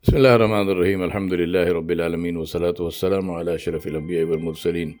بسم الله الرحمن الرحيم الحمد لله رب العالمين والصلاة والسلام على أشرف الأنبياء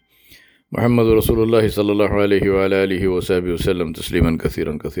والمرسلين محمد رسول الله صلى الله عليه وعلى آله وصحبه وسلم تسليما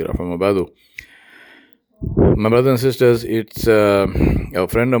كثيرا كثيرا. فما بعد, my brothers and sisters, it's a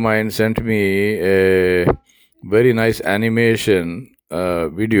friend of mine sent me a very nice animation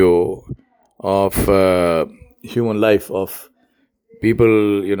video of human life of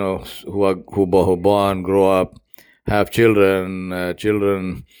people, who born, grow up, have children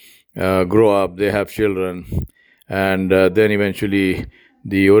grow up, they have children, and then eventually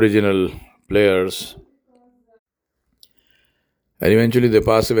the original players, and eventually they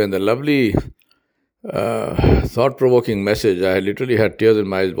pass away. And the lovely thought-provoking message, I literally had tears in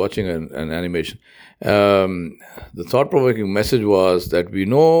my eyes watching an animation. The thought-provoking message was that we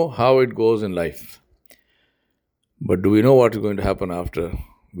know how it goes in life, but do we know what is going to happen after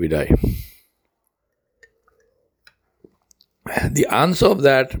we die? The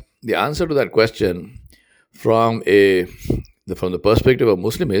answer to that question from the perspective of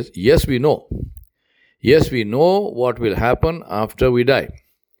Muslim is yes, we know. Yes, we know what will happen after we die.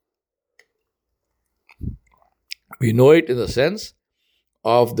 We know it in the sense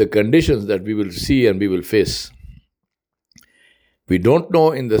of the conditions that we will see and we will face. We don't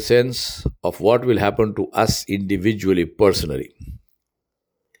know in the sense of what will happen to us individually, personally.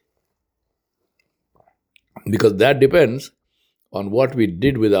 Because that depends on what we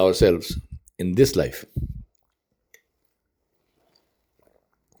did with ourselves in this life.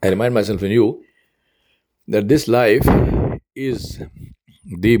 I remind myself and you that this life is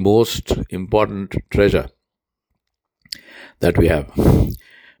the most important treasure that we have,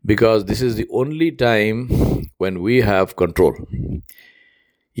 because this is the only time when we have control.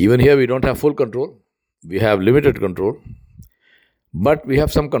 Even here we don't have full control, we have limited control, but we have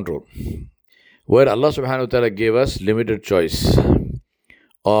some control, where Allah subhanahu wa ta'ala gave us limited choice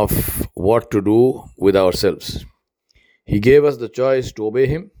of what to do with ourselves. He gave us the choice to obey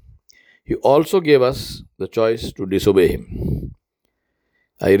Him. He also gave us the choice to disobey Him.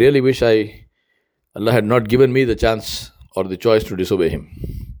 I really wish Allah had not given me the chance or the choice to disobey Him.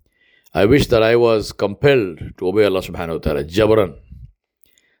 I wish that I was compelled to obey Allah subhanahu wa ta'ala, jabran,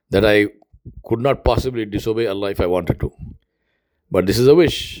 that I could not possibly disobey Allah if I wanted to. But this is a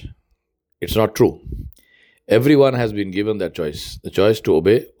wish. It's not true. Everyone has been given that choice, the choice to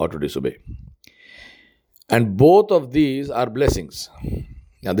obey or to disobey. And both of these are blessings.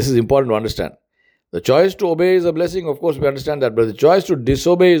 Now, this is important to understand. The choice to obey is a blessing, of course, we understand that, but the choice to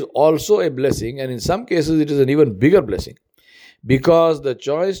disobey is also a blessing, and in some cases it is an even bigger blessing. Because the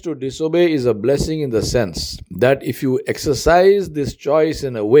choice to disobey is a blessing in the sense that if you exercise this choice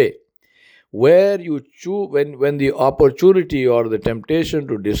in a way where you choose, when the opportunity or the temptation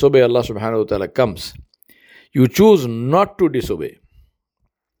to disobey Allah subhanahu wa ta'ala comes, you choose not to disobey,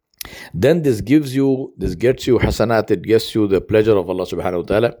 then this gets you hasanat, it gets you the pleasure of Allah subhanahu wa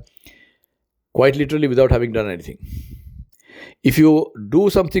ta'ala, quite literally without having done anything. If you do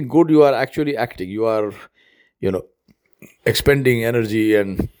something good, you are actually acting, you are, expending energy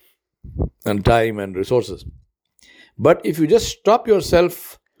and time and resources. But if you just stop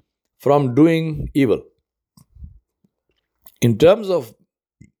yourself from doing evil, in terms of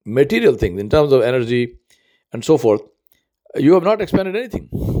material things, in terms of energy and so forth, you have not expended anything.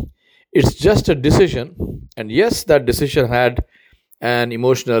 It's just a decision, and yes, that decision had an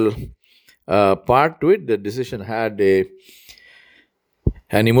emotional part to it. The decision had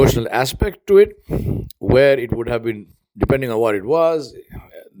an emotional aspect to it, where it would have been, depending on what it was,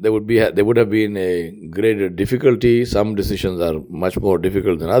 there would have been a greater difficulty. Some decisions are much more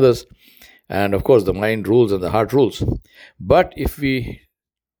difficult than others, and of course the mind rules and the heart rules. But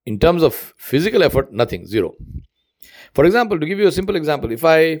in terms of physical effort, nothing, zero. For example, to give you a simple example, if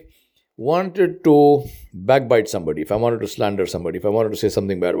I wanted to backbite somebody, if I wanted to slander somebody, if I wanted to say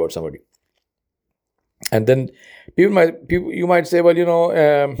something bad about somebody, and then you might say, well,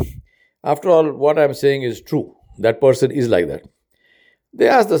 after all, what I'm saying is true. That person is like that. They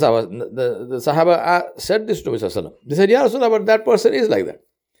asked the Sahaba, the Sahaba said this to Rasulullah. They said, Ya Rasulullah, but that person is like that.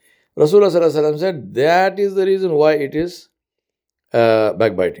 Rasulullah said, that is the reason why it is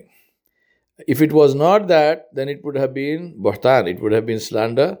backbiting. If it was not that, then it would have been buhtan, it would have been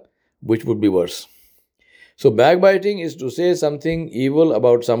slander, which would be worse. So backbiting is to say something evil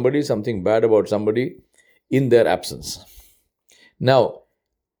about somebody, something bad about somebody in their absence. Now,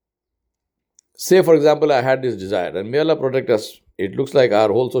 say for example, I had this desire, and may Allah protect us. It looks like our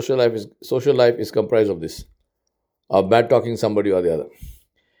whole social life is comprised of this, of bad talking somebody or the other.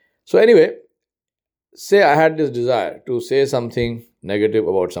 So anyway, say I had this desire to say something negative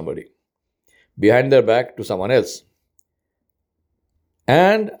about somebody behind their back to someone else.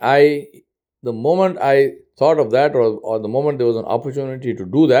 And the moment I thought of that, or the moment there was an opportunity to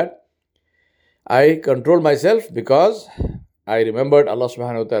do that, I controlled myself, because I remembered Allah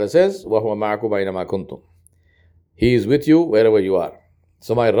subhanahu wa ta'ala says, وَهُوَ مَعَكُمْ أَيْنَمَا كُنْتُمْ. He is with you wherever you are.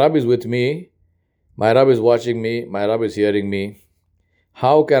 So my Rabb is with me, my Rabb is watching me, my Rabb is hearing me.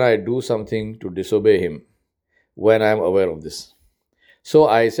 How can I do something to disobey Him when I am aware of this? So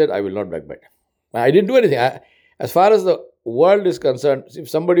I said, I will not backbite. I didn't do anything. As far as the world is concerned, if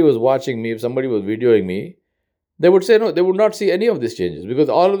somebody was watching me, if somebody was videoing me, they would say no, they would not see any of these changes, because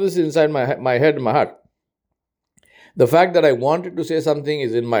all of this is inside my head and my heart. The fact that I wanted to say something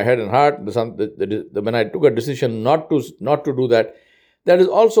is in my head and heart. When I took a decision not to do that, that is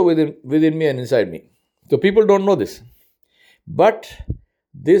also within me and inside me. So people don't know this. But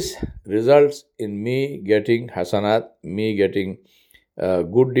this results in me getting hasanat, me getting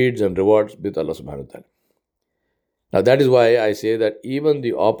good deeds and rewards with Allah subhanahu wa ta'ala. Now that is why I say that even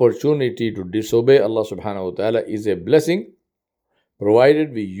the opportunity to disobey Allah subhanahu wa ta'ala is a blessing,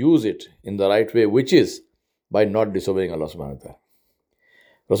 provided we use it in the right way, which is by not disobeying Allah subhanahu wa ta'ala.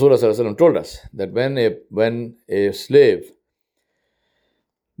 Rasulullah sallallahu alaihi wasallam told us that when a slave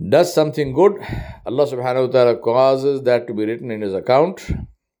does something good, Allah subhanahu wa ta'ala causes that to be written in his account,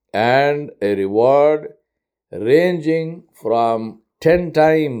 and a reward ranging from 10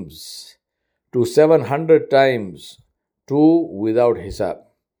 times to 700 times to without hisab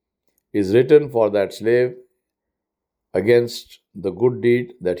is written for that slave against the good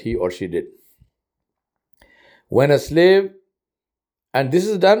deed that he or she did. When a slave, and this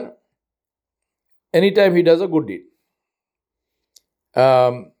is done anytime he does a good deed.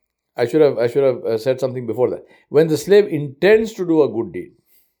 I should have said something before that. When the slave intends to do a good deed,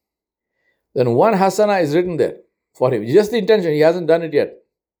 then one hasana is written there for him. Just the intention, he hasn't done it yet.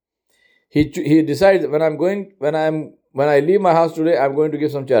 He decides, when I leave my house today, I'm going to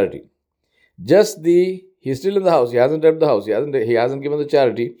give some charity. He's still in the house. He hasn't left the house. He hasn't given the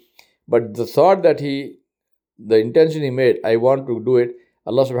charity. But the thought that the intention he made, I want to do it,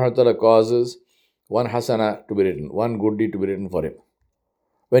 Allah subhanahu wa ta'ala causes one hasana to be written, one good deed to be written for him.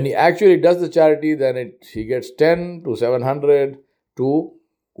 When he actually does the charity, then he gets 10 to 700 to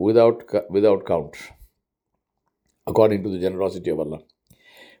without count, according to the generosity of Allah.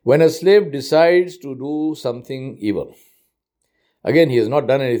 When a slave decides to do something evil, again, he has not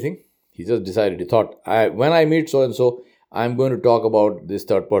done anything. He just decided. He thought, when I meet so-and-so, I'm going to talk about this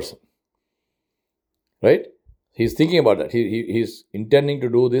third person. Right? He's thinking about that. He's intending to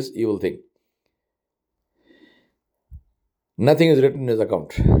do this evil thing. Nothing is written in his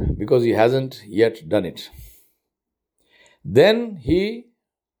account because he hasn't yet done it. Then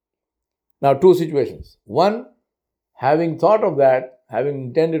now two situations. One, having thought of that, having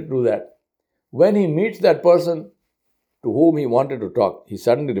intended to do that, when he meets that person to whom he wanted to talk, he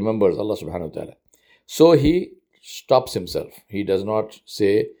suddenly remembers Allah subhanahu wa ta'ala. So he stops himself. He does not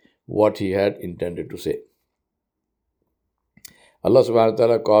say what he had intended to say. Allah subhanahu wa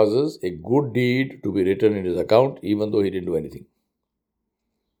ta'ala causes a good deed to be written in his account, even though he didn't do anything.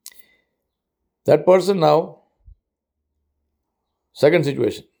 That person now, second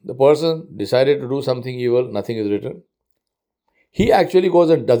situation, the person decided to do something evil, nothing is written. He actually goes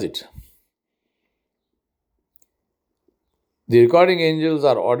and does it. The recording angels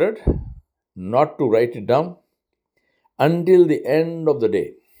are ordered not to write it down until the end of the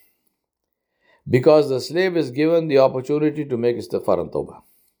day, because the slave is given the opportunity to make istighfar and tawbah.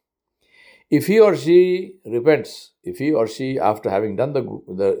 If he or she repents, if he or she, after having done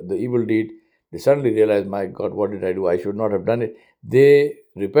the evil deed, they suddenly realize, my God, what did I do? I should not have done it. They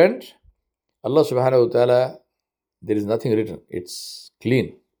repent. Allah subhanahu wa ta'ala, there is nothing written. It's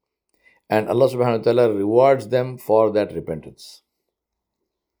clean. And Allah subhanahu wa ta'ala rewards them for that repentance.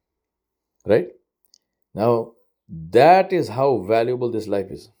 Right? Now, that is how valuable this life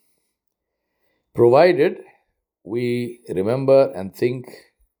is. Provided we remember and think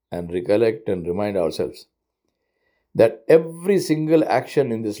and recollect and remind ourselves that every single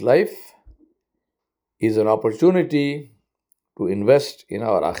action in this life is an opportunity to invest in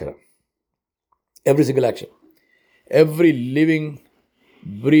our akhirah. Every single action. Every living,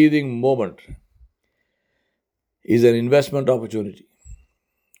 breathing moment is an investment opportunity.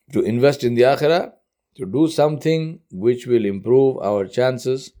 To invest in the akhirah, to do something which will improve our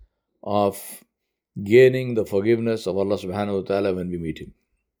chances of gaining the forgiveness of Allah subhanahu wa ta'ala when we meet Him.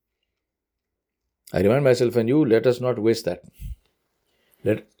 I remind myself and you, let us not waste that.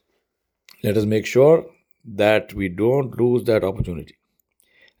 Let us make sure that we don't lose that opportunity.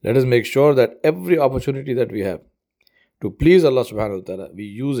 Let us make sure that every opportunity that we have to please Allah subhanahu wa ta'ala, we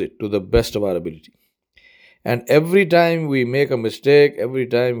use it to the best of our ability. And every time we make a mistake, every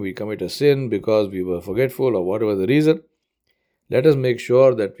time we commit a sin because we were forgetful or whatever the reason, let us make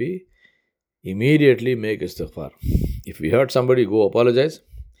sure that we immediately make istighfar. If we hurt somebody, go apologize.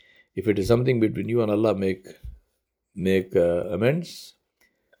 If it is something between you and Allah, make amends.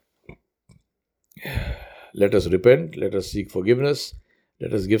 Let us repent. Let us seek forgiveness.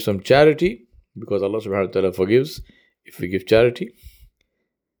 Let us give some charity, because Allah subhanahu wa ta'ala forgives if we give charity.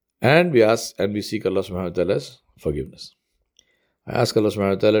 And we ask and we seek Allah subhanahu wa ta'ala's forgiveness. I ask Allah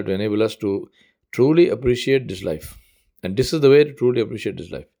subhanahu wa ta'ala to enable us to truly appreciate this life. And this is the way to truly appreciate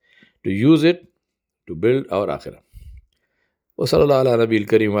this life. To use it to build our akhirah. وصلى الله على نبي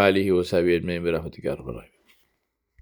الكريم وآله وصحبه أجمعين برحمتك يا رب العالمين.